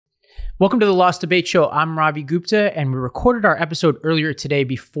Welcome to the Lost Debate Show. I'm Ravi Gupta, and we recorded our episode earlier today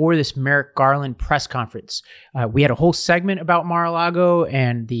before this Merrick Garland press conference. We had a whole segment about Mar-a-Lago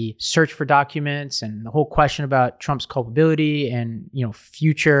and the search for documents and the whole question about Trump's culpability and,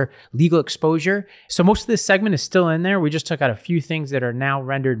 future legal exposure. So most of this segment is still in there. We just took out a few things that are now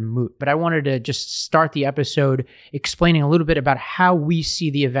rendered moot. But I wanted to just start the episode explaining a little bit about how we see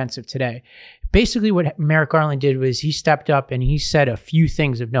the events of today. Basically, what Merrick Garland did was he stepped up and he said a few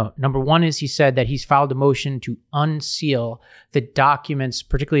things of note. Number one is he said that he's filed a motion to unseal the documents,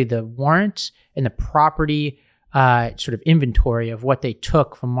 particularly the warrants and the property sort of inventory of what they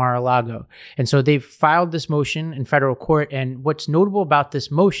took from Mar-a-Lago. And so they've filed this motion in federal court. And what's notable about this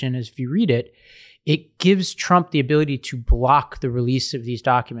motion is if you read it, it gives Trump the ability to block the release of these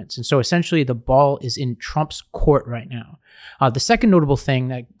documents. And so essentially the ball is in Trump's court right now. The second notable thing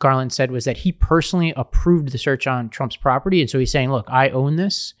that Garland said was that he personally approved the search on Trump's property. And so he's saying, look, I own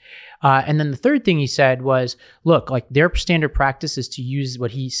this. And then the third thing he said was, look, like their standard practice is to use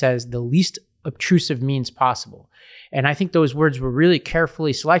what he says the least obtrusive means possible. And I think those words were really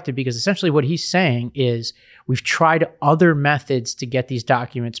carefully selected because essentially what he's saying is we've tried other methods to get these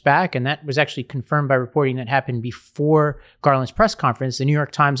documents back. And that was actually confirmed by reporting that happened before Garland's press conference. The New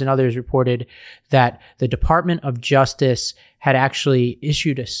York Times and others reported that the Department of Justice had actually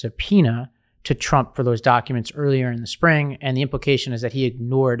issued a subpoena to Trump for those documents earlier in the spring. And the implication is that he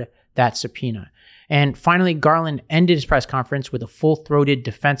ignored that subpoena. And finally, Garland ended his press conference with a full-throated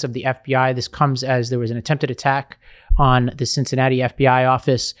defense of the FBI. This comes as there was an attempted attack on the Cincinnati FBI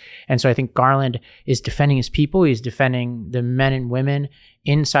office. And so I think Garland is defending his people. He's defending the men and women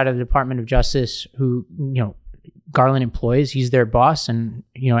inside of the Department of Justice who, Garland employs. He's their boss. And,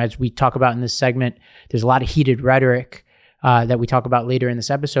 as we talk about in this segment, there's a lot of heated rhetoric that we talk about later in this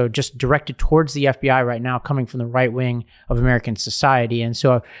episode, just directed towards the FBI right now, coming from the right wing of American society. And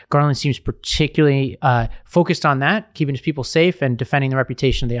so Garland seems particularly focused on that, keeping his people safe and defending the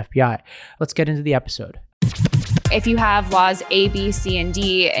reputation of the FBI. Let's get into the episode. If you have laws A, B, C, and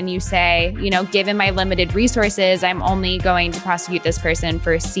D, and you say, given my limited resources, I'm only going to prosecute this person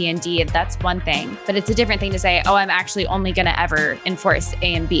for C and D, that's one thing. But it's a different thing to say, I'm actually only going to ever enforce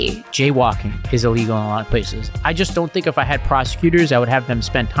A and B. Jaywalking is illegal in a lot of places. I just don't think if I had prosecutors, I would have them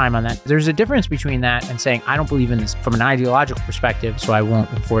spend time on that. There's a difference between that and saying, I don't believe in this from an ideological perspective, so I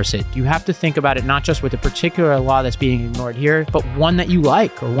won't enforce it. You have to think about it not just with a particular law that's being ignored here, but one that you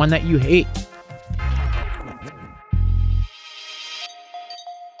like or one that you hate.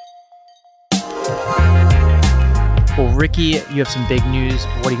 Well, Ricky, you have some big news.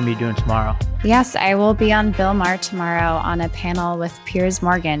 What are you going to be doing tomorrow? Yes, I will be on Bill Maher tomorrow on a panel with Piers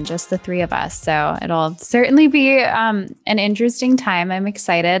Morgan, just the three of us. So it'll certainly be an interesting time. I'm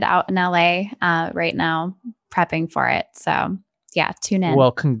excited out in LA right now, prepping for it. So yeah, tune in.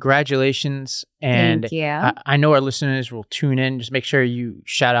 Well, congratulations. And thank you. I know our listeners will tune in. Just make sure you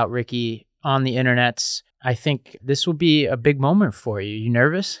shout out Ricky on the internets. I think this will be a big moment for you. You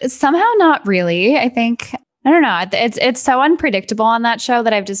nervous? Somehow not really. I don't know. It's so unpredictable on that show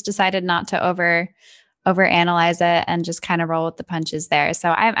that I've just decided not to overanalyze it and just kind of roll with the punches there.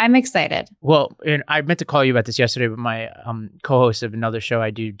 So I'm excited. Well, and I meant to call you about this yesterday, but my co-host of another show I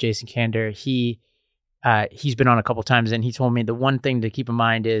do, Jason Kander, he's been on a couple times, and he told me the one thing to keep in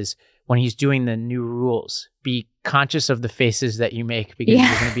mind is when he's doing the new rules, be conscious of the faces that you make because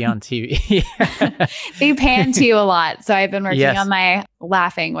you're going to be on TV. They pan to you a lot. So I've been working on my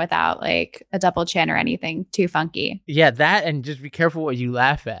laughing without like a double chin or anything too funky. Yeah, that, and just be careful what you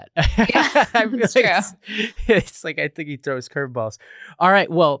laugh at. Yeah, that's true. It's like I think he throws curveballs. All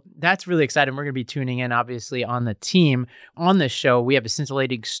right, well, that's really exciting. We're going to be tuning in, obviously, on the team. On this show, we have a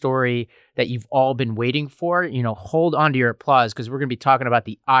scintillating story that you've all been waiting for. Hold on to your applause because we're going to be talking about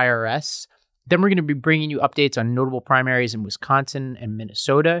the IRS. Then we're going to be bringing you updates on notable primaries in Wisconsin and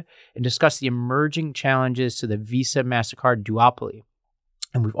Minnesota and discuss the emerging challenges to the Visa Mastercard duopoly.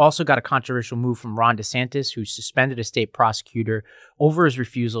 And we've also got a controversial move from Ron DeSantis, who suspended a state prosecutor over his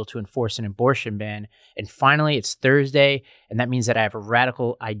refusal to enforce an abortion ban. And finally, it's Thursday, and that means that I have a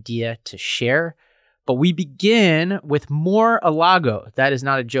radical idea to share. But we begin with More-a-Lago. That is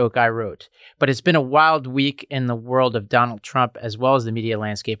not a joke I wrote. But it's been a wild week in the world of Donald Trump, as well as the media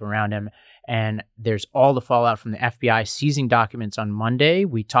landscape around him. And there's all the fallout from the FBI seizing documents on Monday.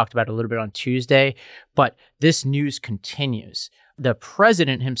 We talked about it a little bit on Tuesday, but this news continues. The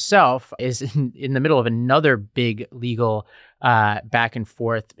president himself is in the middle of another big legal back and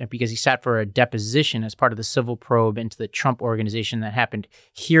forth because he sat for a deposition as part of the civil probe into the Trump organization that happened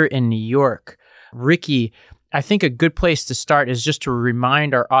here in New York. Ricky, I think a good place to start is just to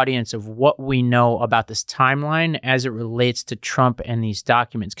remind our audience of what we know about this timeline as it relates to Trump and these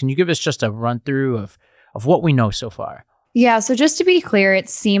documents. Can you give us just a run through of what we know so far? Yeah. So just to be clear, it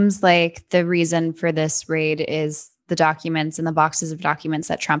seems like the reason for this raid is the documents and the boxes of documents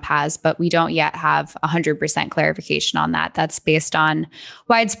that Trump has, but we don't yet have 100% clarification on that. That's based on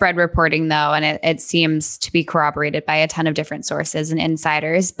widespread reporting, though, and it seems to be corroborated by a ton of different sources and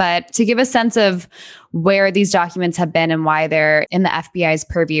insiders. But to give a sense of where these documents have been and why they're in the FBI's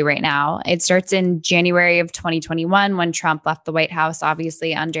purview right now, it starts in January of 2021 when Trump left the White House,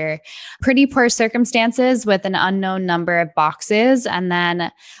 obviously under pretty poor circumstances with an unknown number of boxes. And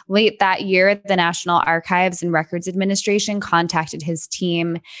then late that year, the National Archives and Records Administration contacted his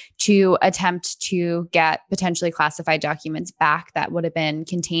team to attempt to get potentially classified documents back that would have been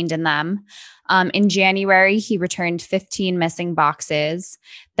contained in them. In January, he returned 15 missing boxes.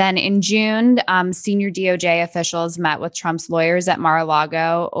 Then in June, senior DOJ officials met with Trump's lawyers at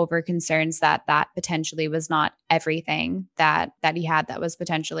Mar-a-Lago over concerns that potentially was not everything that he had that was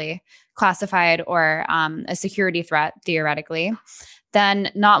potentially classified or a security threat, theoretically.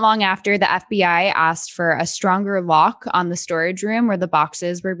 Then not long after, the FBI asked for a stronger lock on the storage room where the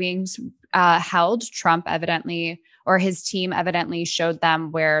boxes were being held. Trump evidently, or his team evidently showed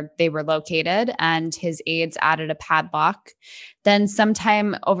them where they were located, and his aides added a padlock. Then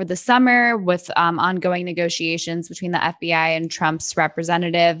sometime over the summer, with ongoing negotiations between the FBI and Trump's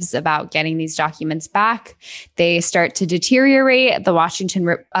representatives about getting these documents back, they start to deteriorate. The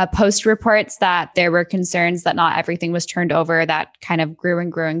Washington Post reports that there were concerns that not everything was turned over. That kind of grew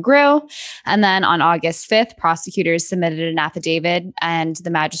and grew and grew. And then on August 5th, prosecutors submitted an affidavit, and the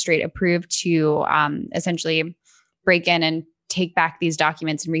magistrate approved to essentially break in and take back these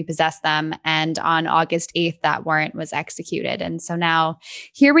documents and repossess them. And on August 8th, that warrant was executed. And so now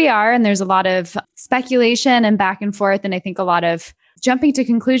here we are, and there's a lot of speculation and back and forth, and I think a lot of jumping to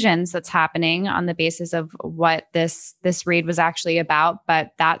conclusions that's happening on the basis of what this raid was actually about.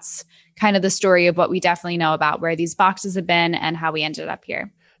 But that's kind of the story of what we definitely know about where these boxes have been and how we ended up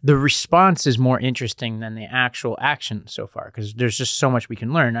here. The response is more interesting than the actual action so far, because there's just so much we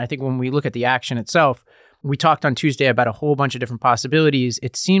can learn. I think when we look at the action itself, we talked on Tuesday about a whole bunch of different possibilities.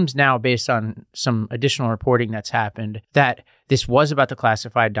 It seems now, based on some additional reporting that's happened, that this was about the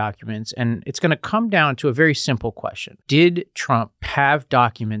classified documents. And it's going to come down to a very simple question. Did Trump have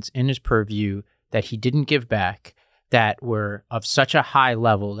documents in his purview that he didn't give back that were of such a high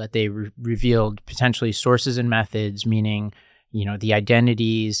level that they revealed potentially sources and methods, meaning, the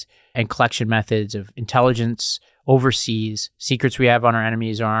identities and collection methods of intelligence overseas, secrets we have on our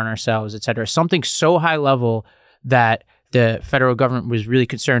enemies or on ourselves, et cetera, something so high level that the federal government was really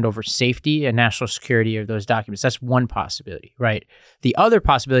concerned over safety and national security of those documents? That's one possibility, right? The other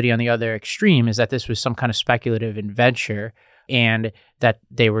possibility on the other extreme is that this was some kind of speculative adventure and that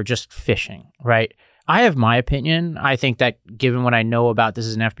they were just fishing, right? I have my opinion. I think that given what I know about this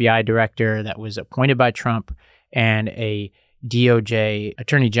is an FBI director that was appointed by Trump and a DOJ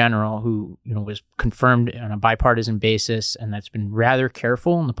attorney general who, was confirmed on a bipartisan basis, and that's been rather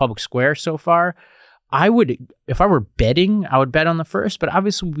careful in the public square so far. If I were betting, I would bet on the first, but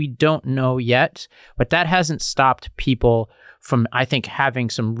obviously we don't know yet. But that hasn't stopped people from, I think,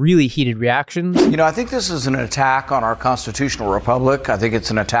 having some really heated reactions. I think this is an attack on our constitutional republic. I think it's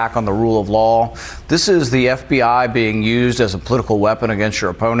an attack on the rule of law. This is the FBI being used as a political weapon against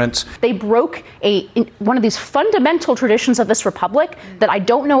your opponents. They broke one of these fundamental traditions of this republic that I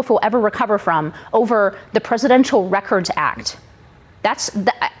don't know if we'll ever recover from over the Presidential Records Act.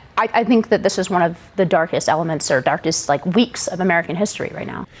 I think that this is one of the darkest elements or darkest weeks of American history right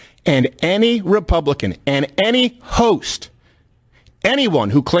now. And any Republican and any host,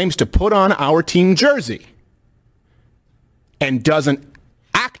 anyone who claims to put on our team jersey and doesn't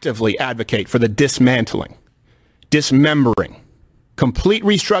actively advocate for the dismantling, dismembering, complete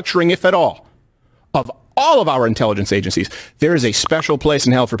restructuring, if at all, of all of our intelligence agencies, there is a special place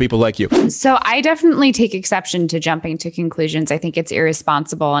in hell for people like you. So I definitely take exception to jumping to conclusions. I think it's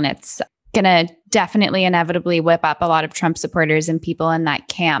irresponsible, and it's going to definitely inevitably whip up a lot of Trump supporters and people in that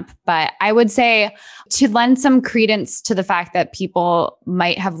camp. But I would say, to lend some credence to the fact that people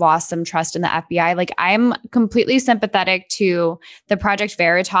might have lost some trust in the FBI, I'm completely sympathetic to the Project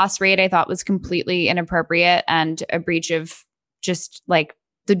Veritas raid. I thought was completely inappropriate and a breach of just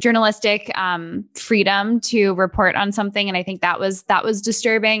the journalistic freedom to report on something. And I think that was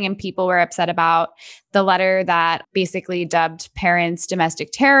disturbing, and people were upset about the letter that basically dubbed parents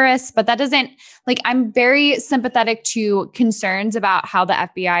domestic terrorists. But that doesn't, I'm very sympathetic to concerns about how the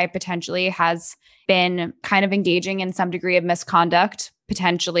FBI potentially has been kind of engaging in some degree of misconduct,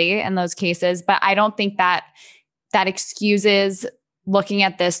 potentially in those cases. But I don't think that excuses looking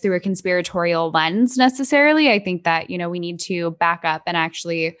at this through a conspiratorial lens necessarily. I think that, we need to back up and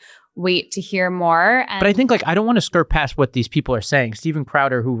actually wait to hear more. But I think I don't want to skirt past what these people are saying. Steven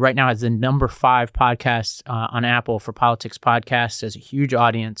Crowder, who right now has the number 5 podcast on Apple for politics podcasts, has a huge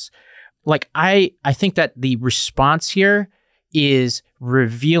audience. I think that the response here is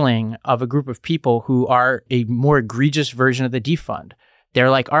revealing of a group of people who are a more egregious version of the defund. They're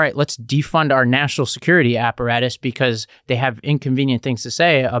like, all right, let's defund our national security apparatus because they have inconvenient things to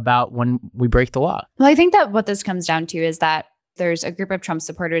say about when we break the law. Well, I think that what this comes down to is that there's a group of Trump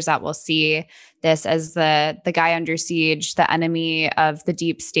supporters that will see this as the guy under siege, the enemy of the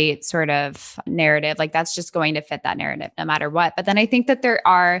deep state sort of narrative. That's just going to fit that narrative no matter what. But then I think that there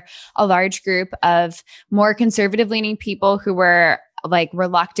are a large group of more conservative leaning people who were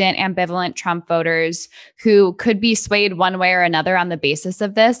reluctant, ambivalent Trump voters who could be swayed one way or another on the basis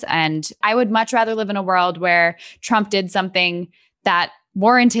of this. And I would much rather live in a world where Trump did something that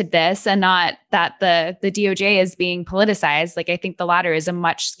warranted this and not that the DOJ is being politicized. I think the latter is a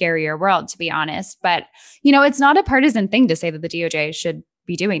much scarier world, to be honest. But, it's not a partisan thing to say that the DOJ should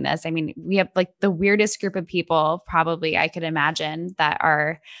be doing this. I mean, we have the weirdest group of people probably I could imagine that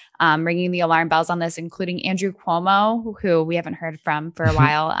are ringing the alarm bells on this, including Andrew Cuomo, who we haven't heard from for a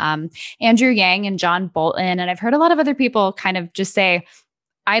while, Andrew Yang and John Bolton. And I've heard a lot of other people kind of just say,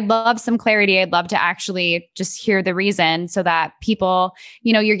 I'd love some clarity. I'd love to actually just hear the reason so that people,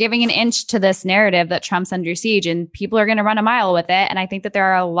 you're giving an inch to this narrative that Trump's under siege and people are going to run a mile with it. And I think that there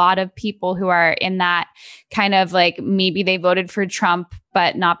are a lot of people who are in that kind of maybe they voted for Trump,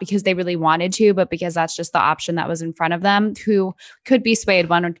 but not because they really wanted to, but because that's just the option that was in front of them, who could be swayed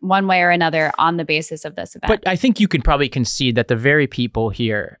one way or another on the basis of this event. But I think you can probably concede that the very people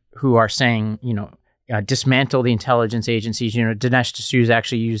here who are saying, dismantle the intelligence agencies. Dinesh D'Souza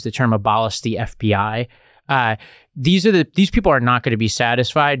actually used the term abolish the FBI. These people are not going to be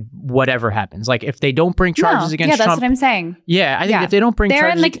satisfied whatever happens. If they don't bring charges against Trump. Yeah, that's what I'm saying. Yeah, I think if they don't bring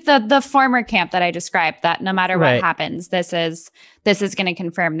charges. They're in the former camp that I described, that no matter what happens, this is going to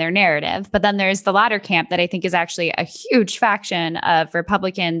confirm their narrative. But then there's the latter camp that I think is actually a huge faction of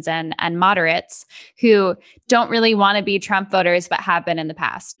Republicans and moderates who don't really want to be Trump voters, but have been in the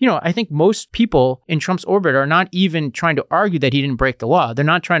past. I think most people in Trump's orbit are not even trying to argue that he didn't break the law. They're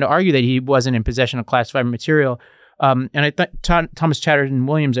not trying to argue that he wasn't in possession of classified material. And I thought Thomas Chatterton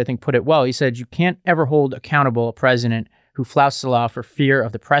Williams, I think, put it well. He said, you can't ever hold accountable a president who flouts the law for fear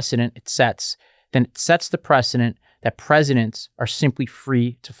of the precedent it sets. Then it sets the precedent that presidents are simply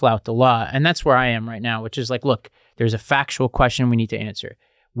free to flout the law. And that's where I am right now, which is look, there's a factual question we need to answer.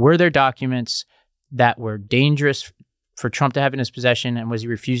 Were there documents that were dangerous for Trump to have in his possession, and was he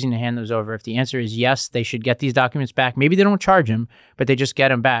refusing to hand those over? If the answer is yes, they should get these documents back. Maybe they don't charge him, but they just get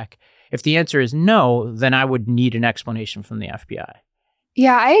them back. If the answer is no, then I would need an explanation from the FBI.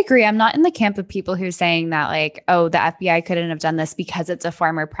 Yeah, I agree. I'm not in the camp of people who are saying that the FBI couldn't have done this because it's a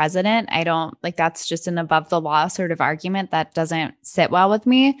former president. I don't that's just an above the law sort of argument that doesn't sit well with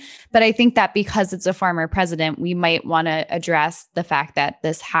me. But I think that because it's a former president, we might want to address the fact that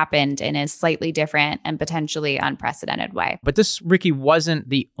this happened in a slightly different and potentially unprecedented way. But this, Ricky, wasn't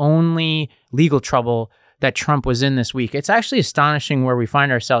the only legal trouble that Trump was in this week. It's actually astonishing where we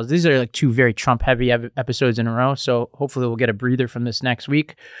find ourselves. These are 2 very Trump-heavy episodes in a row, so hopefully we'll get a breather from this next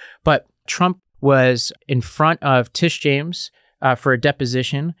week. But Trump was in front of Tish James for a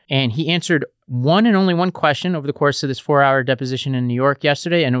deposition, and he answered one and only one question over the course of this 4-hour deposition in New York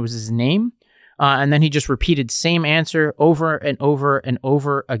yesterday, and it was his name. And then he just repeated same answer over and over and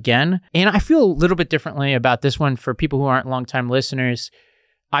over again. And I feel a little bit differently about this one for people who aren't longtime listeners.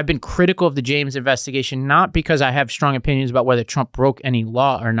 I've been critical of the James investigation, not because I have strong opinions about whether Trump broke any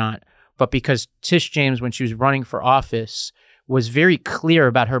law or not, but because Tish James, when she was running for office, was very clear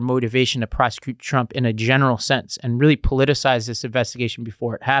about her motivation to prosecute Trump in a general sense and really politicized this investigation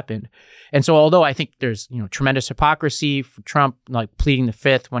before it happened. And so although I think there's, tremendous hypocrisy for Trump, pleading the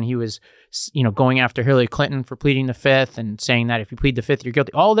fifth when he was, going after Hillary Clinton for pleading the fifth and saying that if you plead the fifth, you're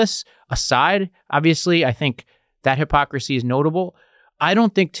guilty. All this aside, obviously, I think that hypocrisy is notable. I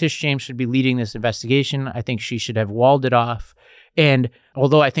don't think Tish James should be leading this investigation. I think she should have walled it off. And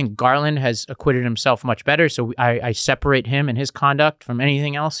although I think Garland has acquitted himself much better, so I separate him and his conduct from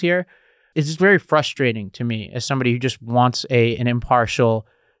anything else here, it's very frustrating to me as somebody who just wants an impartial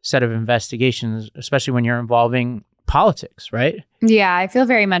set of investigations, especially when you're involving politics, right? Yeah, I feel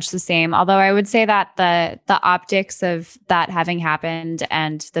very much the same. Although I would say that the optics of that having happened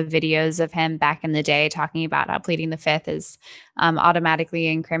and the videos of him back in the day talking about how pleading the fifth is automatically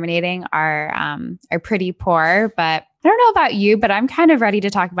incriminating are pretty poor. But I don't know about you, but I'm kind of ready to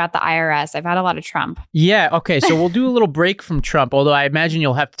talk about the IRS. I've had a lot of Trump. Yeah. Okay. So we'll do a little break from Trump, although I imagine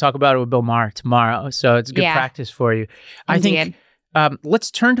you'll have to talk about it with Bill Maher tomorrow. So it's good practice for you. Indeed. I think let's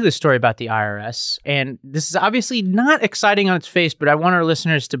turn to the story about the IRS. And this is obviously not exciting on its face, but I want our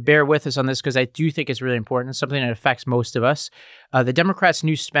listeners to bear with us on this because I do think it's really important. It's something that affects most of us. The Democrats'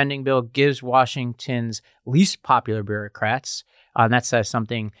 new spending bill gives Washington's least popular bureaucrats, and that says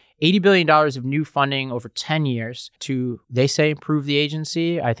something, $80 billion of new funding over 10 years to, they say, improve the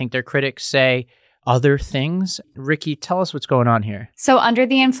agency. I think their critics say other things. Ricky, tell us what's going on here. So under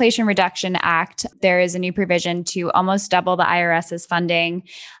the Inflation Reduction Act, there is a new provision to almost double the IRS's funding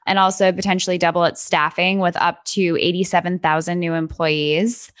and also potentially double its staffing with up to 87,000 new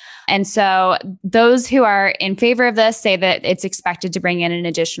employees. And so those who are in favor of this say that it's expected to bring in an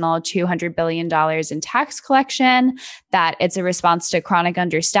additional $200 billion in tax collection, that it's a response to chronic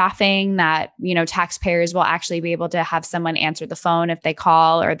understaffing, that, taxpayers will actually be able to have someone answer the phone if they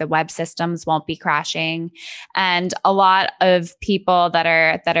call, or the web systems won't be crashing. And a lot of people that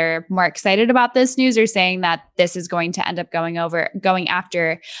are more excited about this news are saying that this is going to end up going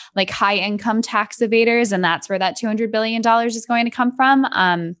after like high income tax evaders, and that's where that $200 billion is going to come from.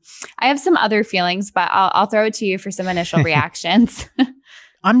 I have some other feelings, but I'll throw it to you for some initial reactions.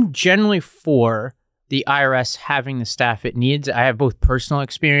 I'm generally for the IRS having the staff it needs. I have both personal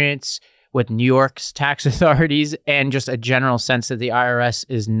experience with New York's tax authorities and just a general sense that the IRS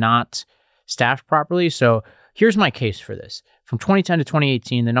is not staffed properly. So here's my case for this. From 2010 to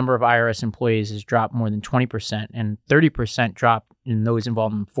 2018, the number of IRS employees has dropped more than 20% and 30% drop in those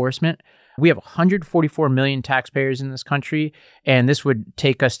involved in enforcement. We have 144 million taxpayers in this country, and this would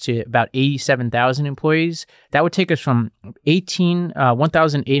take us to about 87,000 employees. That would take us from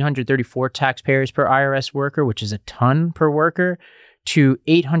 1,834 taxpayers per IRS worker, which is a ton per worker, to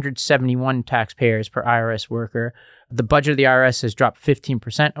 871 taxpayers per IRS worker. The budget of the IRS has dropped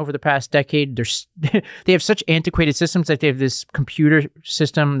 15% over the past decade. They have such antiquated systems that they have this computer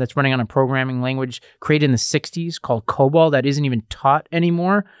system that's running on a programming language created in the 60s called COBOL that isn't even taught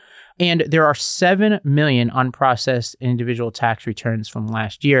anymore. And there are 7 million unprocessed individual tax returns from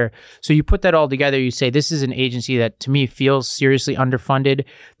last year. So you put that all together, you say this is an agency that to me feels seriously underfunded.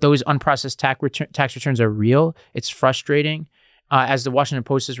 Those unprocessed tax returns are real. It's frustrating. As the Washington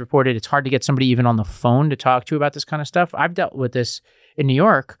Post has reported, it's hard to get somebody even on the phone to talk to about this kind of stuff. I've dealt with this in New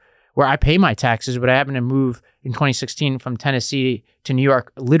York, where I pay my taxes, but I happened to move in 2016 from Tennessee to New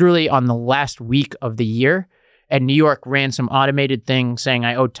York literally on the last week of the year. And New York ran some automated thing saying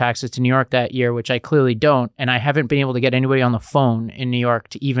I owed taxes to New York that year, which I clearly don't. And I haven't been able to get anybody on the phone in New York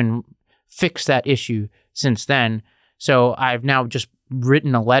to even fix that issue since then. So I've now just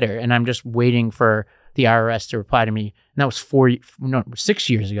written a letter and I'm just waiting for the IRS to reply to me. And that was 6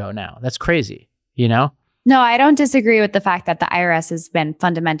 years ago now. That's crazy, No, I don't disagree with the fact that the IRS has been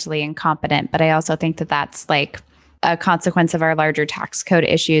fundamentally incompetent, but I also think that that's like a consequence of our larger tax code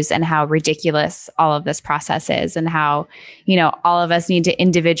issues and how ridiculous all of this process is, and how, all of us need to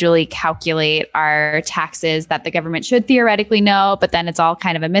individually calculate our taxes that the government should theoretically know, but then it's all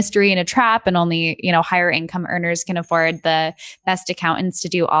kind of a mystery and a trap, and only, higher income earners can afford the best accountants to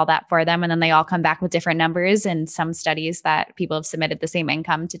do all that for them. And then they all come back with different numbers, and some studies that people have submitted the same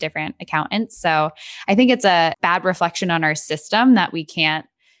income to different accountants. So I think it's a bad reflection on our system that we can't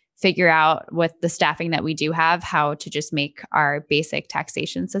figure out with the staffing that we do have how to just make our basic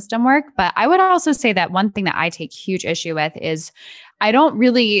taxation system work. But I would also say that one thing that I take huge issue with is I don't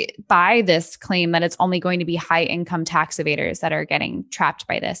really buy this claim that it's only going to be high income tax evaders that are getting trapped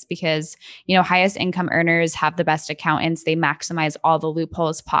by this, because, highest income earners have the best accountants. They maximize all the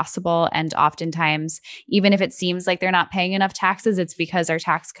loopholes possible. And oftentimes, even if it seems like they're not paying enough taxes, it's because our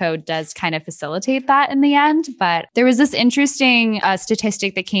tax code does kind of facilitate that in the end. But there was this interesting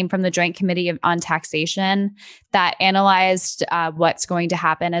statistic that came from the Joint Committee on Taxation that analyzed what's going to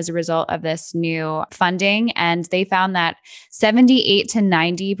happen as a result of this new funding. And they found that 78 to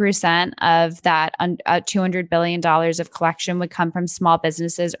 90% of that $200 billion of collection would come from small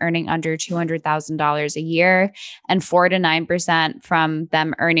businesses earning under $200,000 a year, and 4 to 9% from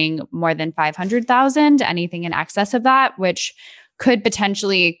them earning more than $500,000, anything in excess of that, which could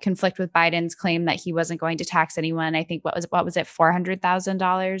potentially conflict with Biden's claim that he wasn't going to tax anyone. I think what was it,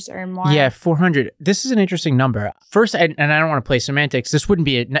 $400,000 or more? Yeah, 400. This is an interesting number. First, and I don't want to play semantics. This wouldn't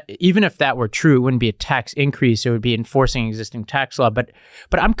be even if that were true, it wouldn't be a tax increase. It would be enforcing existing tax law. But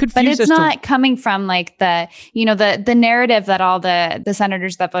I'm confused. But it's not coming from like the narrative that all the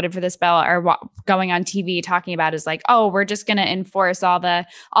senators that voted for this bill are going on TV talking about is like, oh, we're just going to enforce all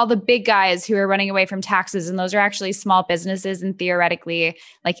the big guys who are running away from taxes, and those are actually small businesses, and theoretically,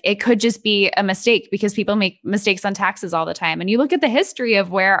 like, it could just be a mistake because people make mistakes on taxes all the time. And you look at the history of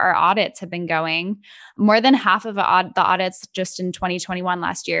where our audits have been going, more than half of the audits just in 2021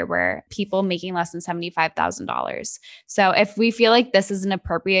 last year were people making less than $75,000. So if we feel like this is an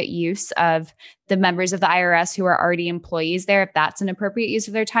appropriate use of the members of the IRS who are already employees there, if that's an appropriate use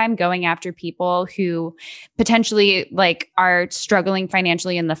of their time, going after people who potentially like are struggling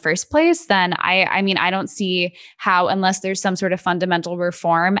financially in the first place, then I mean, I don't see how, unless there's some sort of fundamental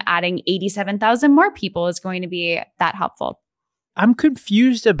reform, adding 87,000 more people is going to be that helpful. I'm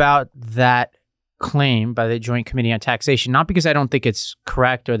confused about that claim by the Joint Committee on Taxation, not because I don't think it's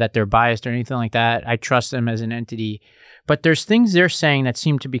correct or that they're biased or anything like that. I trust them as an entity. But there's things they're saying that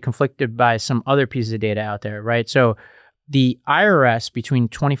seem to be conflicted by some other pieces of data out there, right? So the IRS between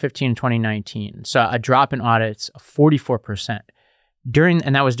 2015 and 2019 saw a drop in audits of 44%.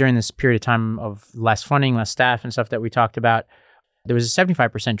 And that was during this period of time of less funding, less staff and stuff that we talked about. There was a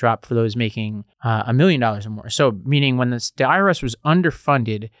 75% drop for those making $1 million or more. So meaning when the IRS was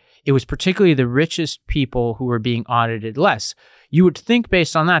underfunded, it was particularly the richest people who were being audited less. You would think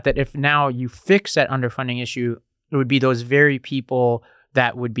based on that if now you fix that underfunding issue, it would be those very people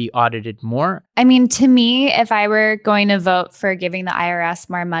that would be audited more. I mean, to me, if I were going to vote for giving the IRS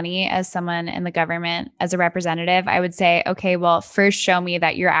more money as someone in the government, as a representative, I would say, okay, well, first show me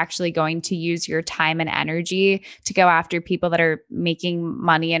that you're actually going to use your time and energy to go after people that are making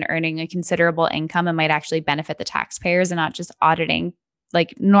money and earning a considerable income and might actually benefit the taxpayers and not just auditing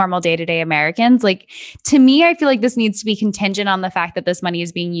like normal day-to-day Americans. Like, to me, I feel like this needs to be contingent on the fact that this money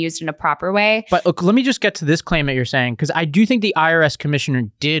is being used in a proper way. But look, let me just get to this claim that you're saying, because I do think the IRS commissioner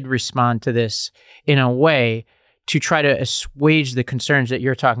did respond to this in a way to try to assuage the concerns that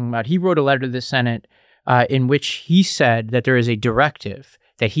you're talking about. He wrote a letter to the Senate in which he said that there is a directive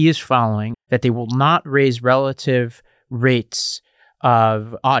that he is following, that they will not raise relative rates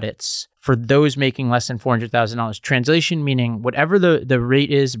of audits for those making less than $400,000. Translation meaning whatever the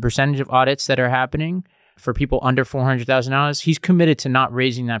rate is, the percentage of audits that are happening for people under $400,000, he's committed to not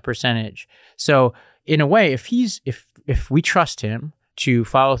raising that percentage. So in a way, if we trust him to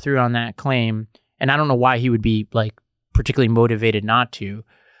follow through on that claim, and I don't know why he would be like particularly motivated not to,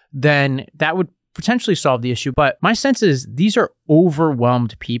 then that would potentially solve the issue. But my sense is these are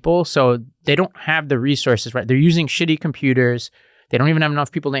overwhelmed people, so they don't have the resources, right? They're using shitty computers. They don't even have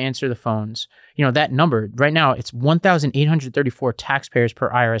enough people to answer the phones. You know, that number right now, it's 1,834 taxpayers per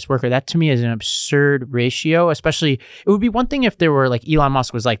IRS worker. That to me is an absurd ratio, especially it would be one thing if there were like Elon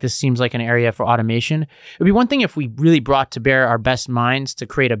Musk was like, this seems like an area for automation. It would be one thing if we really brought to bear our best minds to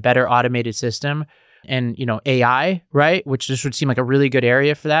create a better automated system. And, you know, AI, right? Which this would seem like a really good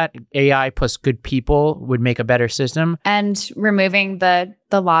area for that. AI plus good people would make a better system. And removing the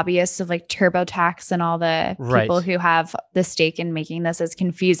lobbyists of like TurboTax and all the people who have the stake in making this as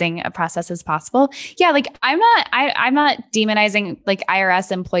confusing a process as possible. Yeah, like I'm not demonizing like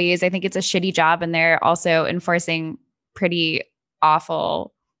IRS employees. I think it's a shitty job and they're also enforcing pretty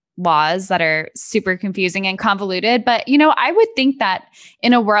awful laws that are super confusing and convoluted. But, you know, I would think that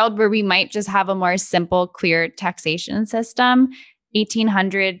in a world where we might just have a more simple, clear taxation system,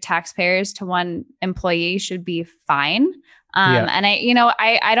 1,800 taxpayers to one employee should be fine. And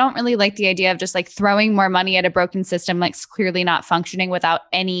I don't really like the idea of just like throwing more money at a broken system that's clearly not functioning without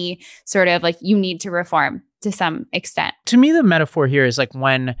any sort of like, you need to reform to some extent. To me, the metaphor here is like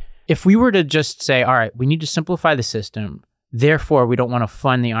if we were to just say, all right, we need to simplify the system, therefore, we don't want to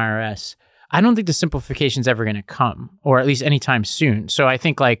fund the IRS. I don't think the simplification is ever going to come, or at least anytime soon. So I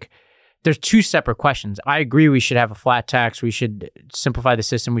think like there's two separate questions. I agree we should have a flat tax. We should simplify the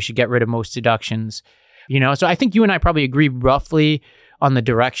system. We should get rid of most deductions. You know, so I think you and I probably agree roughly on the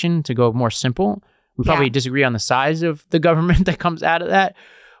direction to go more simple. We probably disagree on the size of the government that comes out of that.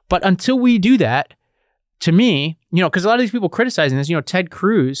 But until we do that, to me, you know, because a lot of these people criticizing this, you know, Ted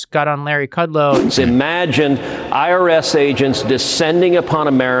Cruz got on Larry Kudlow. Imagine IRS agents descending upon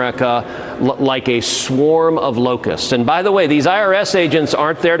America like a swarm of locusts. And by the way, these IRS agents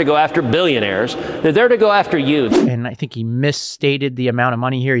aren't there to go after billionaires. They're there to go after you. And I think he misstated the amount of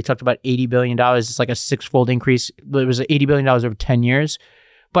money here. He talked about $80 billion. It's like a six-fold increase. It was $80 billion over 10 years.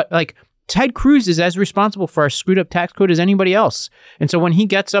 But like, Ted Cruz is as responsible for our screwed up tax code as anybody else. And so when he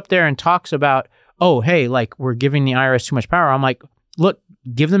gets up there and talks about, oh, hey, like we're giving the IRS too much power, I'm like, look,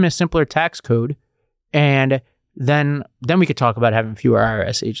 give them a simpler tax code and then we could talk about having fewer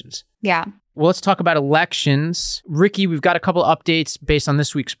IRS agents. Yeah. Well, let's talk about elections. Ricky, we've got a couple updates based on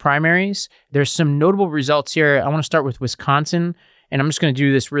this week's primaries. There's some notable results here. I want to start with Wisconsin, and I'm just going to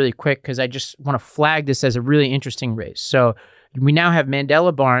do this really quick because I just want to flag this as a really interesting race. So we now have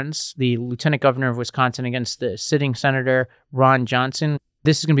Mandela Barnes, the lieutenant governor of Wisconsin, against the sitting senator, Ron Johnson.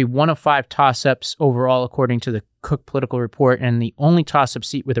 This is going to be one of 5 toss-ups overall, according to the Cook Political Report, and the only toss-up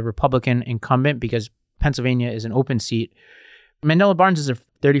seat with a Republican incumbent because Pennsylvania is an open seat. Mandela Barnes is a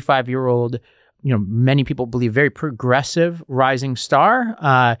 35-year-old, many people believe very progressive rising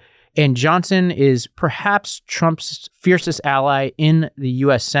star. And Johnson is perhaps Trump's fiercest ally in the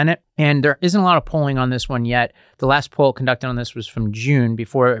U.S. Senate. And there isn't a lot of polling on this one yet. The last poll conducted on this was from June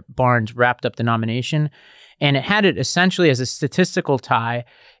before Barnes wrapped up the nomination. And it had it essentially as a statistical tie.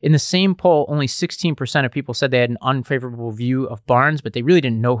 In the same poll, only 16% of people said they had an unfavorable view of Barnes, but they really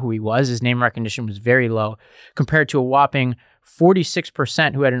didn't know who he was. His name recognition was very low, compared to a whopping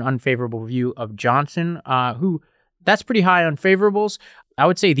 46% who had an unfavorable view of Johnson, who that's pretty high unfavorables. I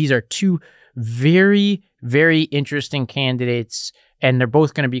would say these are 2 very, very interesting candidates, and they're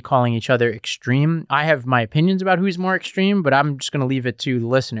both going to be calling each other extreme. I have my opinions about who's more extreme, but I'm just going to leave it to the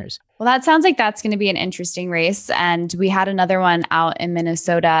listeners. Well, that sounds like that's going to be an interesting race. And we had another one out in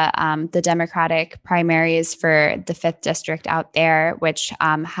Minnesota, the Democratic primaries for the 5th district out there, which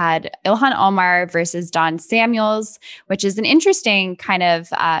had Ilhan Omar versus Don Samuels, which is an interesting kind of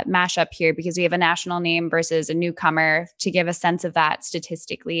mashup here because we have a national name versus a newcomer. To give a sense of that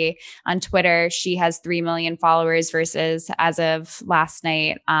statistically, on Twitter, she has 3 million followers versus, as of last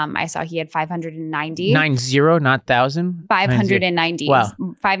night, I saw he had 590. 90, not 1,000? 590. Wow.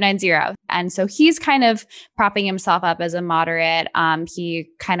 590. And so he's kind of propping himself up as a moderate. He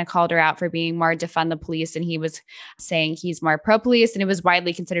kind of called her out for being more defund the police, and he was saying he's more pro-police, and it was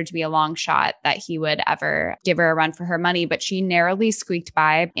widely considered to be a long shot that he would ever give her a run for her money. But she narrowly squeaked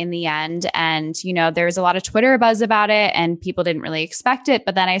by in the end. And, there was a lot of Twitter buzz about it, and people didn't really expect it.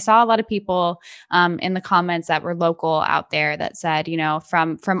 But then I saw a lot of people in the comments that were local out there that said,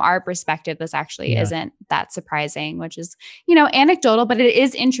 from our perspective, this actually isn't that surprising, which is, anecdotal, but it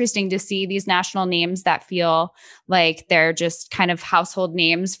is interesting to see these national names that feel like they're just kind of household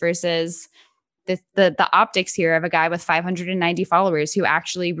names versus the optics here of a guy with 590 followers who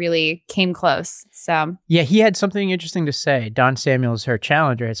actually really came close. So yeah, he had something interesting to say. Don Samuels, her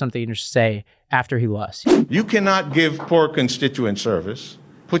challenger, had something interesting to say after he lost. You cannot give poor constituent service,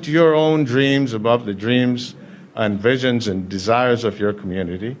 put your own dreams above the dreams and visions and desires of your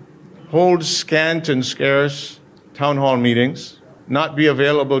community, hold scant and scarce town hall meetings, not be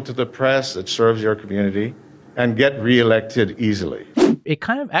available to the press that serves your community, and get reelected easily. It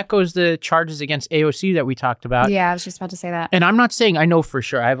kind of echoes the charges against AOC that we talked about. Yeah, I was just about to say that. And I'm not saying I know for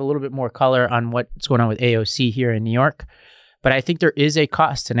sure. I have a little bit more color on what's going on with AOC here in New York. But I think there is a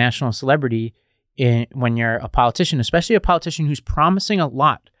cost to national celebrity when you're a politician, especially a politician who's promising a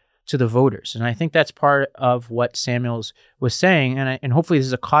lot to the voters. And I think that's part of what Samuels was saying. And hopefully this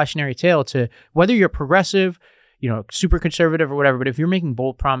is a cautionary tale to whether you're progressive, super conservative or whatever, but if you're making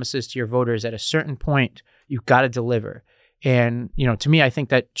bold promises to your voters at a certain point, you've got to deliver. And, to me, I think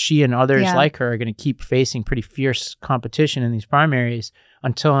that she and others like her are going to keep facing pretty fierce competition in these primaries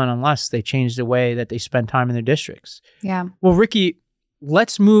until and unless they change the way that they spend time in their districts. Yeah. Well, Ricky,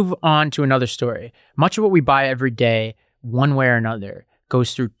 let's move on to another story. Much of what we buy every day, one way or another,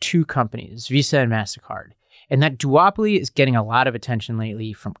 goes through 2 companies, Visa and Mastercard. And that duopoly is getting a lot of attention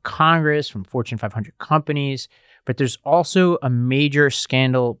lately from Congress, from Fortune 500 companies. But there's also a major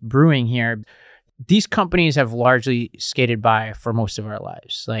scandal brewing here. These companies have largely skated by for most of our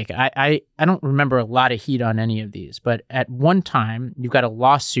lives. Like I don't remember a lot of heat on any of these, but at one time you've got a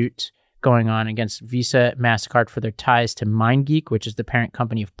lawsuit going on against Visa, Mastercard for their ties to MindGeek, which is the parent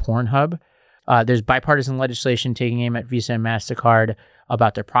company of Pornhub. There's bipartisan legislation taking aim at Visa and Mastercard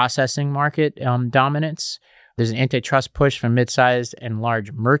about their processing market dominance. There's an antitrust push from mid-sized and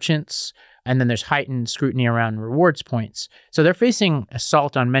large merchants. And then there's heightened scrutiny around rewards points. So they're facing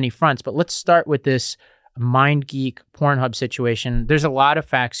assault on many fronts. But let's start with this MindGeek Pornhub situation. There's a lot of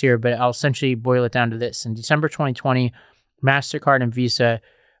facts here, but I'll essentially boil it down to this. In December 2020, MasterCard and Visa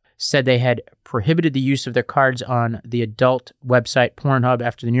said they had prohibited the use of their cards on the adult website Pornhub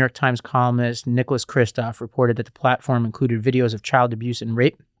after the New York Times columnist Nicholas Kristof reported that the platform included videos of child abuse and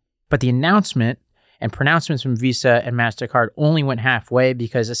rape. But the announcement and pronouncements from Visa and MasterCard only went halfway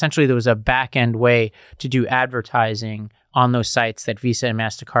because essentially there was a back-end way to do advertising on those sites that Visa and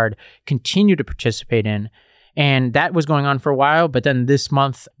MasterCard continue to participate in. And that was going on for a while. But then this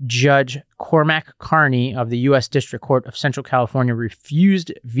month, Judge Cormac Carney of the U.S. District Court of Central California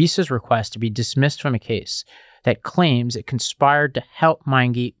refused Visa's request to be dismissed from a case that claims it conspired to help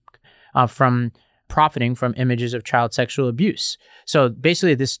MindGeek from profiting from images of child sexual abuse. So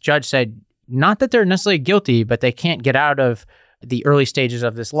basically, this judge said, not that they're necessarily guilty, but they can't get out of the early stages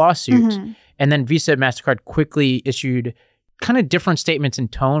of this lawsuit. And then Visa and MasterCard quickly issued kind of different statements in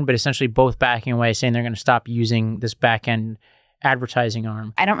tone, but essentially both backing away, saying they're going to stop using this back-end advertising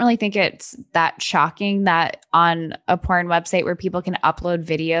arm. I don't really think it's that shocking that on a porn website where people can upload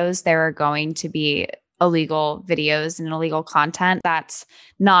videos, there are going to be illegal videos and illegal content. That's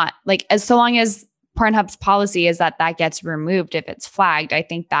not like, as so long as Pornhub's policy is that that gets removed if it's flagged. I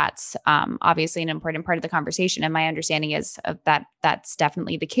think that's obviously an important part of the conversation. And my understanding is that that's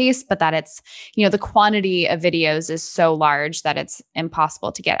definitely the case, but that it's, the quantity of videos is so large that it's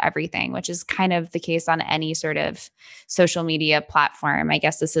impossible to get everything, which is kind of the case on any sort of social media platform. I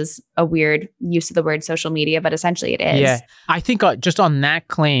guess this is a weird use of the word social media, but essentially it is. Yeah. I think just on that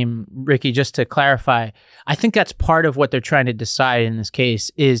claim, Ricky, just to clarify, I think that's part of what they're trying to decide in this case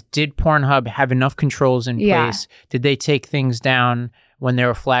is, did Pornhub have enough controls in place? Did they take things down when they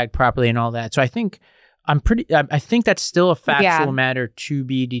were flagged properly and all that? So I think I think that's still a factual matter to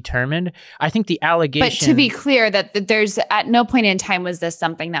be determined. I think the allegation... But to be clear, that there's at no point in time was this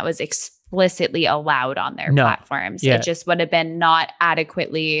something that was explicitly allowed on their platforms. It just would have been not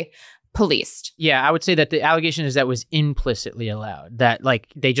adequately policed. Yeah, I would say that the allegation is that was implicitly allowed, that like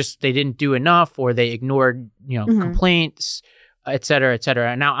they didn't do enough, or they ignored, complaints, et cetera, et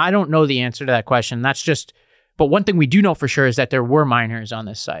cetera. Now, I don't know the answer to that question. But one thing we do know for sure is that there were minors on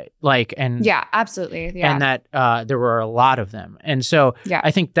this site. Yeah, absolutely. Yeah. And that there were a lot of them. And so I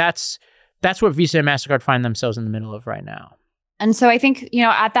think that's what Visa and MasterCard find themselves in the middle of right now. And so I think,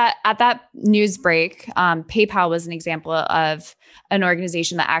 at that news break, PayPal was an example of an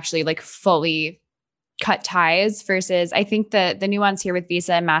organization that actually fully cut ties, versus I think the nuance here with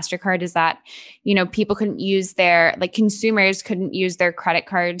Visa and MasterCard is that, people couldn't use consumers couldn't use their credit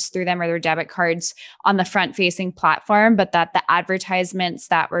cards through them or their debit cards on the front facing platform, but that the advertisements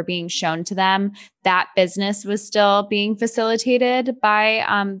that were being shown to them, that business was still being facilitated by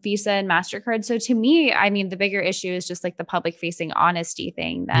Visa and MasterCard. So to me, I mean, the bigger issue is just the public facing honesty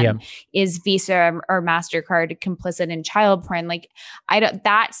thing. Then is Visa or MasterCard complicit in child porn?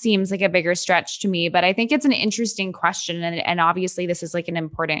 That seems like a bigger stretch to me, but I think it's an interesting question. And obviously this is an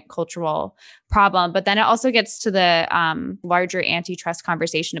important cultural problem, but then it also gets to the larger antitrust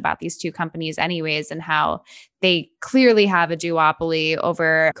conversation about these two companies anyways, and how they clearly have a duopoly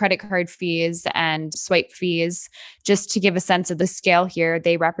over credit card fees and swipe fees. Just to give a sense of the scale here,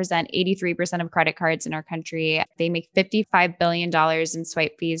 they represent 83% of credit cards in our country. They make $55 billion in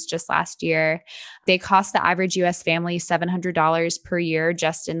swipe fees just last year. They cost the average US family $700 per year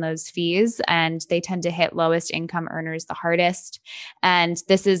just in those fees, and they tend to hit lowest income earners the hardest. And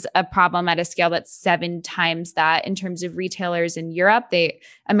this is a problem at a scale that's 7 times that in terms of retailers in Europe.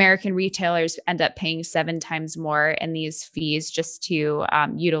 American retailers end up paying 7 times more in these fees just to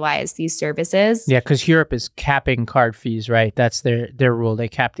utilize these services. Yeah, because Europe is capping card fees, right? That's their rule. They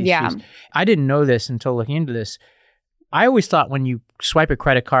cap these fees. I didn't know this until looking into this. I always thought when you swipe a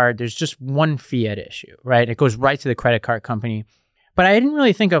credit card, there's just one fee at issue, right? It goes right to the credit card company. But I didn't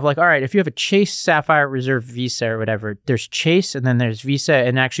really think of all right, if you have a Chase Sapphire Reserve Visa or whatever, there's Chase and then there's Visa.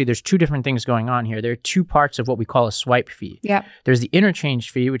 And actually there's 2 different things going on here. There are 2 parts of what we call a swipe fee. Yeah. There's the interchange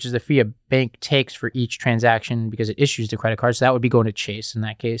fee, which is the fee a bank takes for each transaction because it issues the credit card. So that would be going to Chase in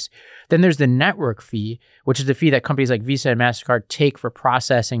that case. Then there's the network fee, which is the fee that companies like Visa and MasterCard take for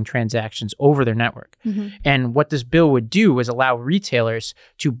processing transactions over their network. Mm-hmm. And what this bill would do is allow retailers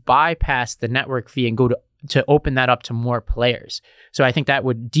to bypass the network fee and go to open that up to more players. So I think that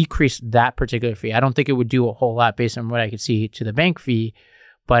would decrease that particular fee. I don't think it would do a whole lot based on what I could see to the bank fee,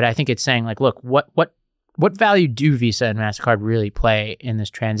 but I think it's saying look, what value do Visa and MasterCard really play in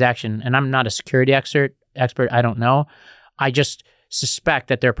this transaction? And I'm not a security expert. I don't know. I just suspect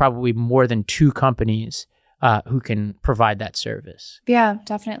that there are probably more than 2 companies who can provide that service. Yeah,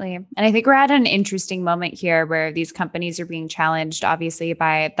 definitely. And I think we're at an interesting moment here where these companies are being challenged, obviously,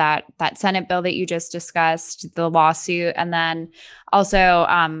 by that Senate bill that you just discussed, the lawsuit, and then also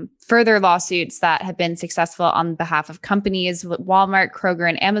further lawsuits that have been successful on behalf of companies. Walmart, Kroger,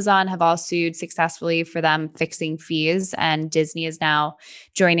 and Amazon have all sued successfully for them fixing fees, and Disney is now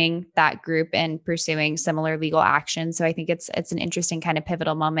joining that group and pursuing similar legal action. So I think it's an interesting kind of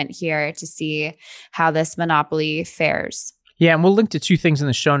pivotal moment here to see how this monopoly fares. Yeah, and we'll link to two things in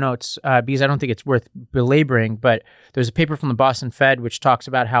the show notes because I don't think it's worth belaboring, but there's a paper from the Boston Fed which talks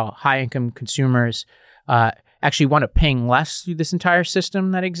about how high-income consumers actually wind up paying less through this entire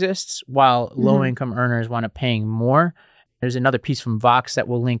system that exists, while low-income earners wind up paying more. There's another piece from Vox that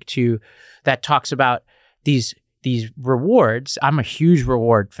we'll link to that talks about these rewards. I'm a huge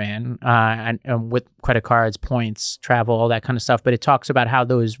reward fan, and with credit cards, points, travel, all that kind of stuff, but it talks about how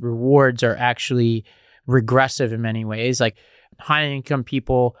those rewards are actually regressive in many ways, like high-income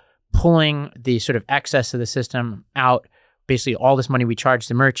people pulling the sort of excess of the system out. Basically, all this money we charge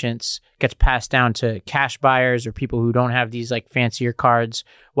the merchants gets passed down to cash buyers or people who don't have these like fancier cards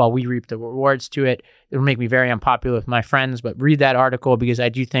while we reap the rewards to it. It'll make me very unpopular with my friends, but read that article because I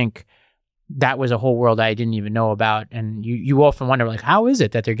do think that was a whole world I didn't even know about. And you often wonder, like, how is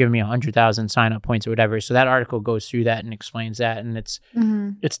it that they're giving me 100,000 sign-up points or whatever? So that article goes through that and explains that. And it's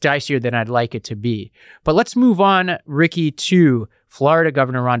dicier than I'd like it to be. But let's move on, Ricky, to Florida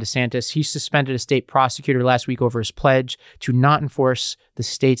Governor Ron DeSantis. He suspended a state prosecutor last week over his pledge to not enforce the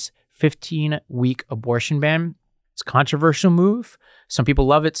state's 15-week abortion ban. It's a controversial move. Some people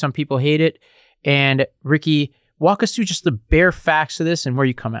love it. Some people hate it. And Ricky, walk us through just the bare facts of this and where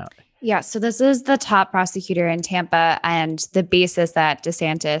you come out. Yeah, so this is the top prosecutor in Tampa, and the basis that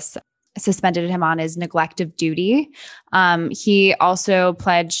DeSantis suspended him on is neglect of duty. He also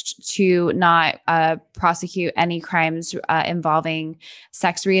pledged to not prosecute any crimes involving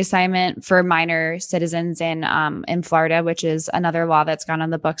sex reassignment for minor citizens in Florida, which is another law that's gone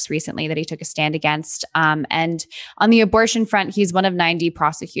on the books recently that he took a stand against. And on the abortion front, he's one of 90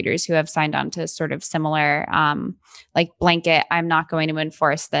 prosecutors who have signed on to sort of similar, like blanket, I'm not going to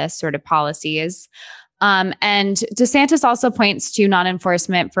enforce this sort of policies. And DeSantis also points to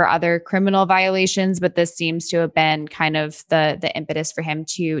non-enforcement for other criminal violations, but this seems to have been kind of the impetus for him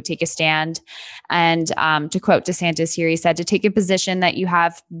to take a stand. And to quote DeSantis here, he said, to take a position that you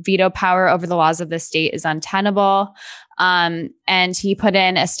have veto power over the laws of the state is untenable. And he put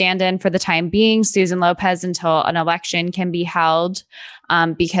in a stand-in for the time being, Susan Lopez, until an election can be held,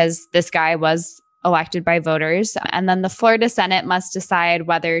 because this guy was elected by voters. And then the Florida Senate must decide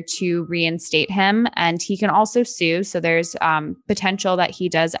whether to reinstate him, and he can also sue. So there's potential that he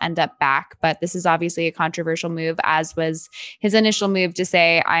does end up back, but this is obviously a controversial move, as was his initial move to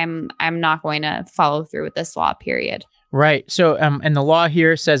say, I'm not going to follow through with this law, period. Right. So, and the law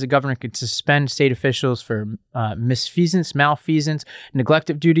here says a governor could suspend state officials for misfeasance, malfeasance, neglect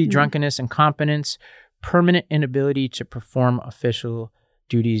of duty, drunkenness, incompetence, permanent inability to perform official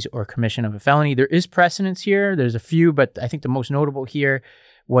duties or commission of a felony. There is precedence here. There's a few, but I think the most notable here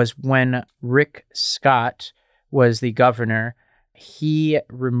was when Rick Scott was the governor. He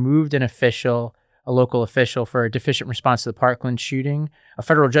removed an official, a local official, for a deficient response to the Parkland shooting. A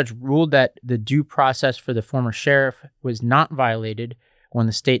federal judge ruled that the due process for the former sheriff was not violated when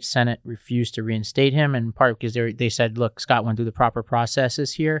the state Senate refused to reinstate him, in part because they said, look, Scott went through the proper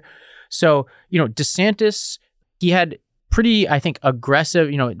processes here. So, DeSantis, he had pretty, I think, aggressive,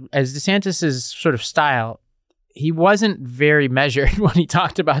 as DeSantis's sort of style, he wasn't very measured when he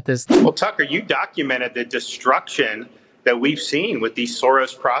talked about this. Well, Tucker, you documented the destruction that we've seen with these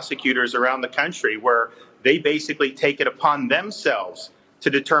Soros prosecutors around the country, where they basically take it upon themselves to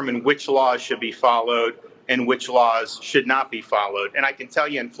determine which laws should be followed and which laws should not be followed. And I can tell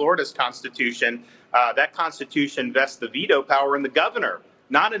you, in Florida's constitution, that constitution vests the veto power in the governor,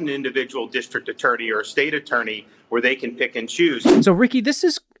 not an individual district attorney or a state attorney, where they can pick and choose. So, Ricky, this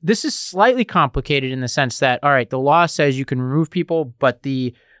is slightly complicated in the sense that, all right, the law says you can remove people, but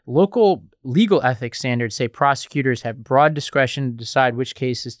the local legal ethics standards say prosecutors have broad discretion to decide which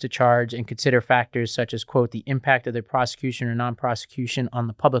cases to charge and consider factors such as, quote, the impact of the prosecution or non-prosecution on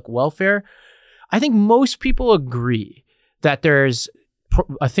the public welfare. I think most people agree that there's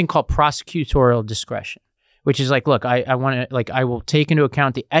a thing called prosecutorial discretion, which is like, look, I want to, like, I will take into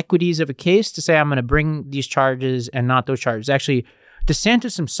account the equities of a case to say I'm going to bring these charges and not those charges. Actually,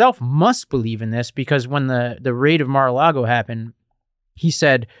 DeSantis himself must believe in this, because when the raid of Mar-a-Lago happened, he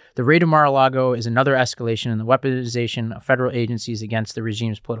said the raid of Mar-a-Lago is another escalation in the weaponization of federal agencies against the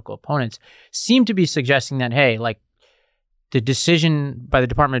regime's political opponents. Seemed to be suggesting that, hey, like, the decision by the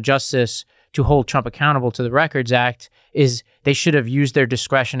Department of Justice to hold Trump accountable to the Records Act is they should have used their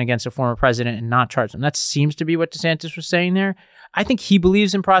discretion against a former president and not charged him. That seems to be what DeSantis was saying there. I think he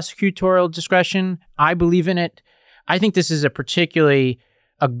believes in prosecutorial discretion. I believe in it. I think this is a particularly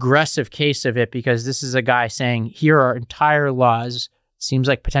aggressive case of it, because this is a guy saying, here are entire laws, seems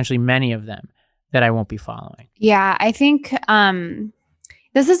like potentially many of them, that I won't be following. Yeah, I think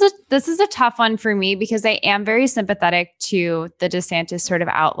this is a tough one for me, because I am very sympathetic to the DeSantis sort of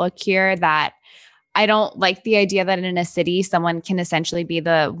outlook here, that I don't like the idea that in a city, someone can essentially be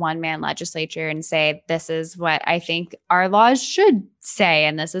the one-man legislature and say, this is what I think our laws should say,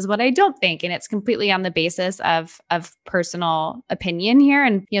 and this is what I don't think. And it's completely on the basis of personal opinion here.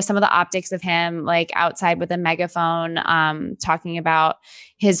 And, some of the optics of him, like outside with a megaphone, talking about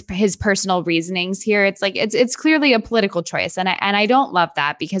his personal reasonings here. It's like, it's clearly a political choice. And I don't love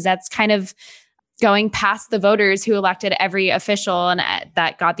that, because that's kind of going past the voters who elected every official and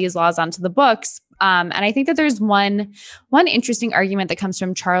that got these laws onto the books. And I think that there's one interesting argument that comes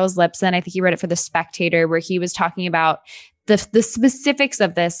from Charles Lipson. I think he wrote it for The Spectator, where he was talking about the specifics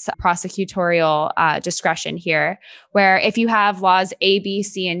of this prosecutorial discretion here, where if you have laws A, B,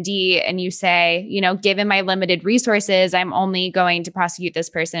 C, and D, and you say, given my limited resources, I'm only going to prosecute this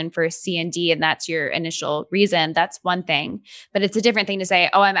person for C and D, and that's your initial reason, that's one thing. But it's a different thing to say,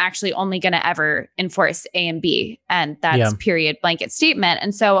 oh, I'm actually only going to ever enforce A and B, and that's period, blanket statement.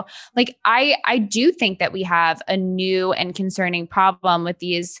 And so, like, I do think that we have a new and concerning problem with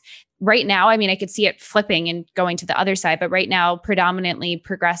these. Right now, I mean, I could see it flipping and going to the other side, but right now, predominantly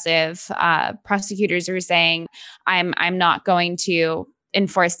progressive prosecutors are saying, I'm not going to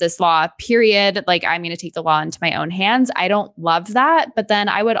enforce this law, period. Like, I'm going to take the law into my own hands. I don't love that. But then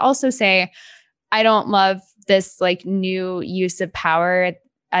I would also say, I don't love this like new use of power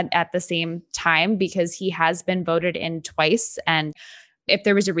at the same time, because he has been voted in twice. And if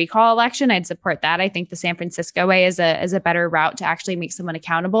there was a recall election, I'd support that. I think the San Francisco way is a better route to actually make someone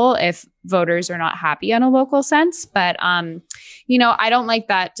accountable if voters are not happy on a local sense. But, I don't like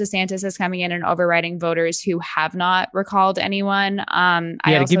that DeSantis is coming in and overriding voters who have not recalled anyone. I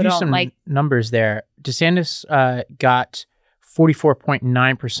to also give you don't some like numbers there. DeSantis got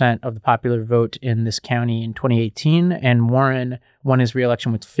 44.9% of the popular vote in this county in 2018, and Warren won his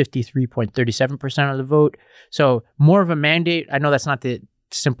reelection with 53.37% of the vote. So more of a mandate. I know that's not the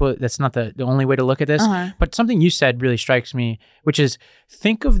only way to look at this, but something you said really strikes me, which is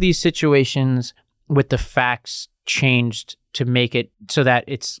think of these situations with the facts changed to make it so that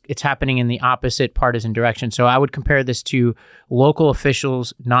it's happening in the opposite partisan direction. So I would compare this to local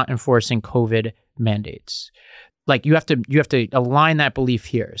officials not enforcing COVID mandates. Like you have to align that belief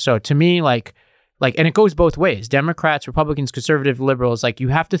here. So to me, like, and it goes both ways. Democrats, Republicans, conservative, liberals, like you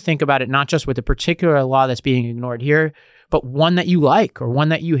have to think about it not just with a particular law that's being ignored here, but one that you like or one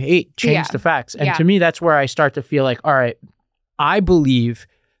that you hate. Change the facts. And to me, that's where I start to feel like, all right, I believe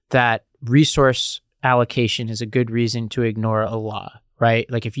that resource allocation is a good reason to ignore a law, right?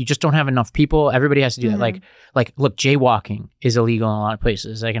 Like if you just don't have enough people, everybody has to do that. Like, look, jaywalking is illegal in a lot of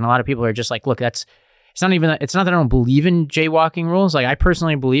places. Like, and a lot of people are just like, look, it's not that I don't believe in jaywalking rules. Like I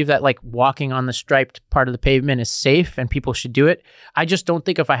personally believe that like walking on the striped part of the pavement is safe and people should do it. I just don't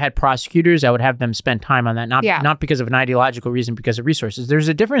think if I had prosecutors, I would have them spend time on that. Not because of an ideological reason, because of resources. There's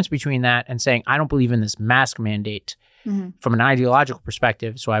a difference between that and saying, I don't believe in this mask mandate from an ideological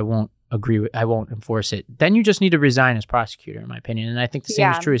perspective, so I won't enforce it. Then you just need to resign as prosecutor, in my opinion. And I think the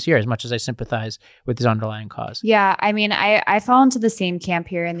same is true as here, as much as I sympathize with his underlying cause. Yeah. I mean, I fall into the same camp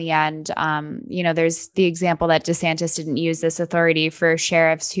here in the end. There's the example that DeSantis didn't use this authority for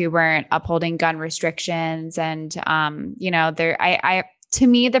sheriffs who weren't upholding gun restrictions. And, to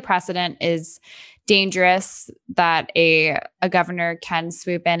me, the precedent is dangerous that a governor can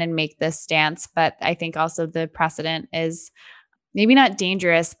swoop in and make this stance. But I think also the precedent is maybe not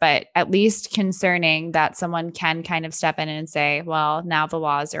dangerous, but at least concerning that someone can kind of step in and say, well, now the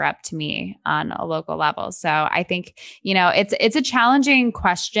laws are up to me on a local level. So I think, it's a challenging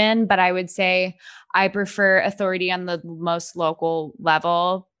question, but I would say I prefer authority on the most local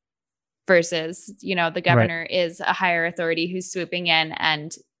level versus, the governor is a higher authority who's swooping in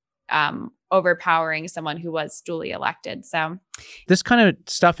and overpowering someone who was duly elected. So this kind of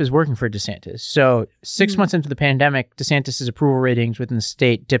stuff is working for DeSantis. So 6 months into the pandemic, DeSantis' approval ratings within the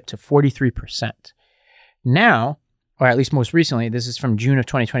state dipped to 43%. Now, or at least most recently, this is from June of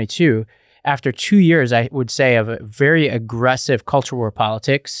 2022, after 2 years, I would say, of a very aggressive culture war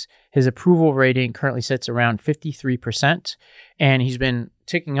politics, his approval rating currently sits around 53%. And he's been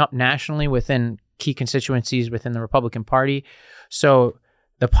ticking up nationally within key constituencies within the Republican Party. So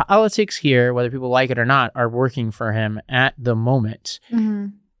the politics here, whether people like it or not, are working for him at the moment.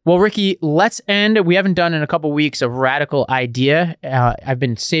 Well, Ricky, let's end. We haven't done in a couple weeks a radical idea. I've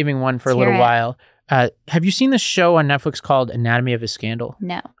been saving one for a little while. Have you seen this show on Netflix called Anatomy of a Scandal?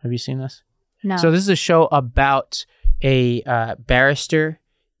 No. Have you seen this? No. So this is a show about a barrister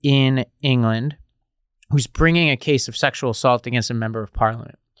in England who's bringing a case of sexual assault against a member of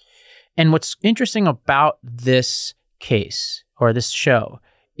parliament. And what's interesting about this case or this show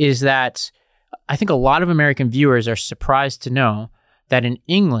is that I think a lot of American viewers are surprised to know that in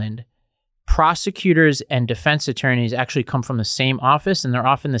England, prosecutors and defense attorneys actually come from the same office, and they're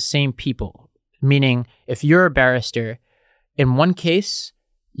often the same people. Meaning, if you're a barrister, in one case,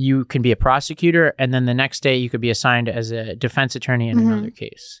 you can be a prosecutor, and then the next day you could be assigned as a defense attorney in another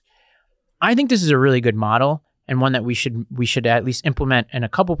case. I think this is a really good model, and one that we should at least implement in a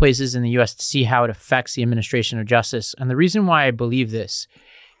couple places in the U.S. to see how it affects the administration of justice. And the reason why I believe this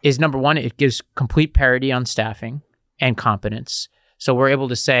is, number one, it gives complete parity on staffing and competence. So we're able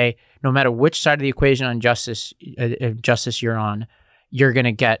to say, no matter which side of the equation on justice you're on, you're going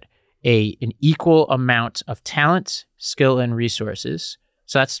to get an equal amount of talent, skill, and resources.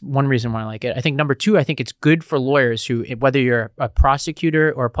 So that's one reason why I like it. I think number two, I think it's good for lawyers who, whether you're a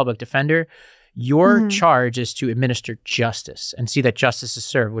prosecutor or a public defender, your charge is to administer justice and see that justice is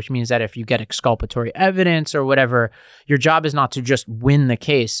served, which means that if you get exculpatory evidence or whatever, your job is not to just win the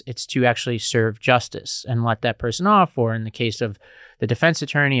case, it's to actually serve justice and let that person off. Or in the case of the defense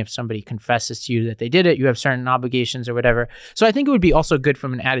attorney, if somebody confesses to you that they did it, you have certain obligations or whatever. So I think it would be also good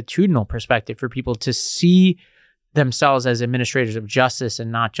from an attitudinal perspective for people to see themselves as administrators of justice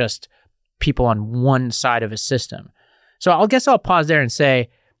and not just people on one side of a system. So I guess I'll pause there and say,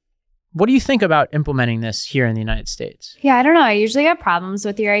 what do you think about implementing this here in the United States? Yeah, I don't know. I usually have problems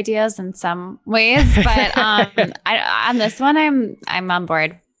with your ideas in some ways, but on this one, I'm on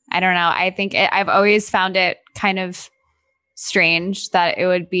board. I don't know. I think I've always found it kind of strange that it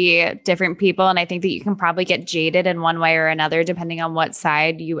would be different people, and I think that you can probably get jaded in one way or another depending on what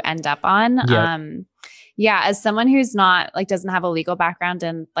side you end up on. Yeah. As someone who's not doesn't have a legal background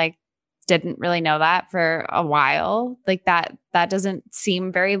and didn't really know that for a while, that doesn't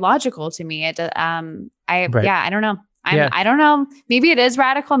seem very logical to me. I don't know. I don't know. Maybe it is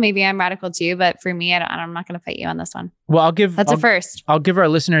radical. Maybe I'm radical too. But for me, I'm not going to fight you on this one. Well, that's a first. I'll give our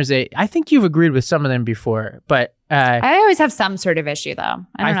listeners I think you've agreed with some of them before, but I always have some sort of issue though.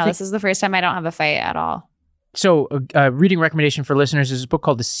 I don't know. This is the first time I don't have a fight at all. So a reading recommendation for listeners is a book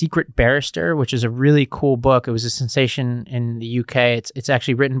called The Secret Barrister, which is a really cool book. It was a sensation in the UK. It's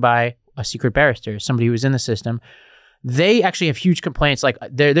actually written by a secret barrister, somebody who was in the system. They actually have huge complaints.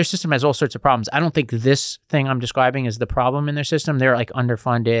 Their system has all sorts of problems. I don't think this thing I'm describing is the problem in their system. They're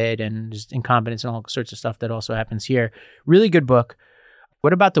underfunded and just incompetence and all sorts of stuff that also happens here. Really good book.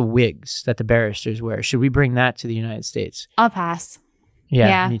 What about the wigs that the barristers wear? Should we bring that to the United States? I'll pass.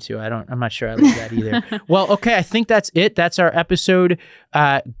 Yeah, me too. I'm not sure I like that either. Well, okay. I think that's it. That's our episode.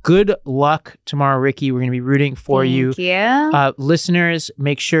 Good luck tomorrow, Ricky. We're going to be rooting for you. Thank you. Listeners,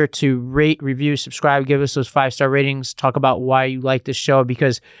 make sure to rate, review, subscribe, give us those 5-star ratings. Talk about why you like this show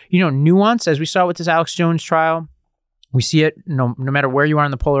because, nuance, as we saw with this Alex Jones trial, we see it no matter where you are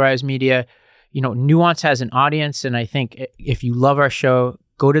in the polarized media. Nuance has an audience. And I think if you love our show,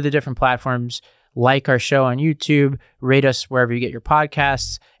 go to the different platforms, like our show on YouTube, rate us wherever you get your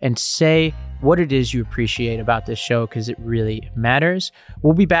podcasts, and say what it is you appreciate about this show because it really matters.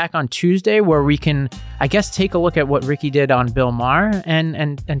 We'll be back on Tuesday where we can, I guess, take a look at what Ricky did on Bill Maher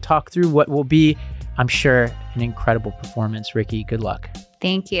and talk through what will be, I'm sure, an incredible performance. Ricky, good luck.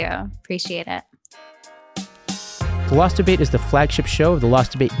 Thank you. Appreciate it. The Lost Debate is the flagship show of the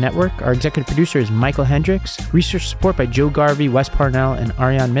Lost Debate Network. Our executive producer is Michael Hendricks. Research support by Joe Garvey, Wes Parnell, and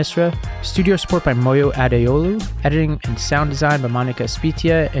Ariane Misra. Studio support by Moyo Adeolu. Editing and sound design by Monica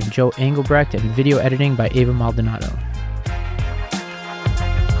Spitia and Joe Engelbrecht. And video editing by Ava Maldonado.